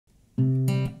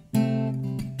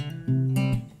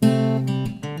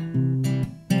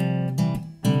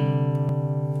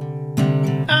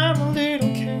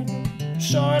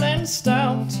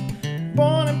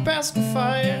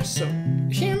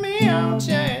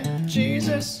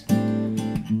Jesus,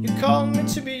 you called me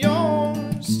to be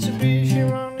yours, to be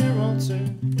here on your altar.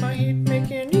 My heat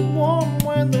making you warm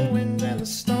when the wind and the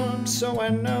storm. So I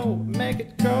know, make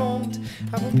it cold,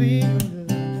 I will be your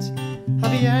light,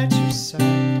 I'll be at your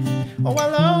side. Oh, I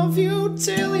love you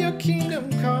till your kingdom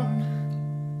come.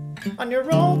 On your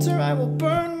altar I will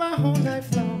burn my whole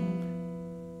life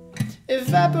long,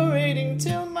 evaporating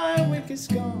till my wick is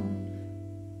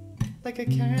gone, like a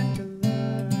candlelight,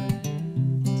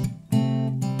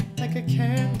 like a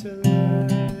candlelight.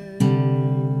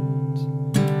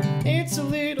 It's a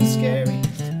little scary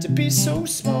to be so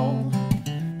small,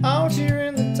 out here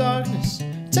in the darkness,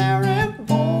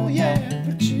 terrible, yeah.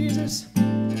 But Jesus,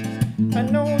 I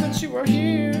know that you are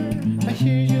here. I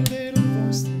hear your little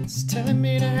voice that's telling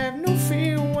me to have no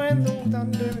fear when the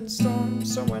thunder and storm.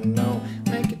 So I know,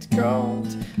 make it cold,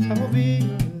 I will be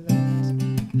your light,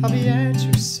 I'll be at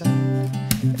your side.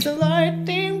 If the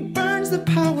lightning burns the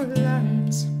power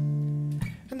lines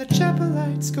and the chapel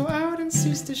lights go out and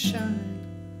cease to shine,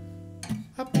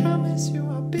 I promise you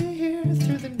I'll be here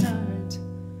through the night,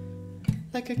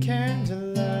 like a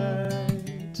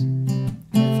candlelight,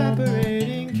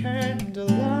 evaporating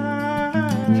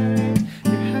candlelight,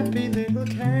 your happy little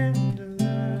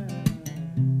candlelight,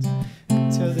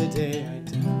 till the day I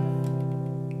die.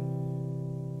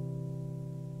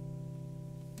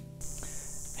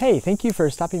 Hey, thank you for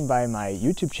stopping by my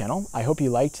YouTube channel. I hope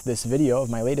you liked this video of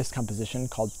my latest composition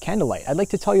called Candlelight. I'd like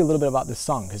to tell you a little bit about this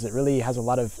song because it really has a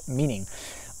lot of meaning.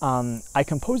 I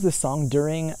composed this song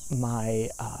during my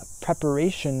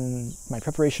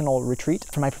preparational retreat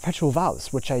for my perpetual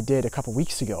vows, which I did a couple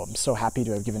weeks ago. I'm so happy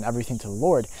to have given everything to the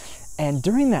Lord. And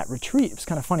during that retreat, it was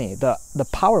kind of funny, the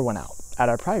power went out at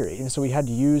our priory, and so we had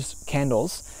to use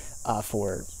candles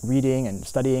for reading and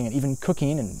studying and even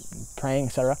cooking and praying,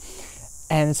 etc.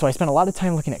 And so I spent a lot of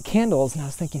time looking at candles, and I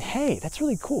was thinking, hey, that's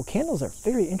really cool. Candles are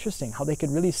very interesting, how they could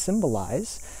really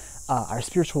symbolize our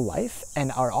spiritual life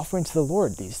and our offering to the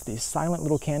Lord, these silent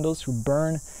little candles who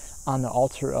burn on the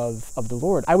altar of the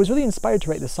Lord. I was really inspired to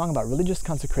write this song about religious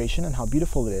consecration and how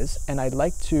beautiful it is, and I'd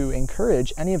like to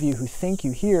encourage any of you who think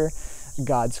you hear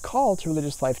God's call to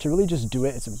religious life to really just do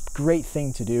it. It's a great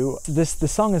thing to do. The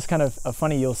song is kind of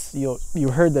funny. You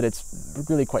heard that it's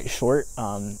really quite short.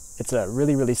 It's a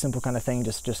really simple kind of thing,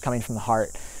 just coming from the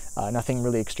heart. Nothing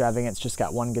really extravagant. It's just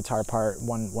got one guitar part,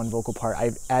 one vocal part.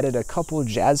 I've added a couple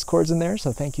jazz chords in there,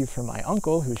 so thank you for my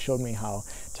uncle who showed me how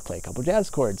to play a couple jazz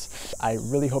chords. I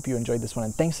really hope you enjoyed this one,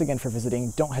 and thanks again for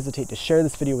visiting. Don't hesitate to share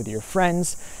this video with your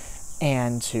friends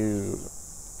and to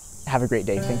have a great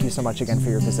day. Thank you so much again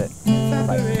for your visit.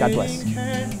 Bye. God bless.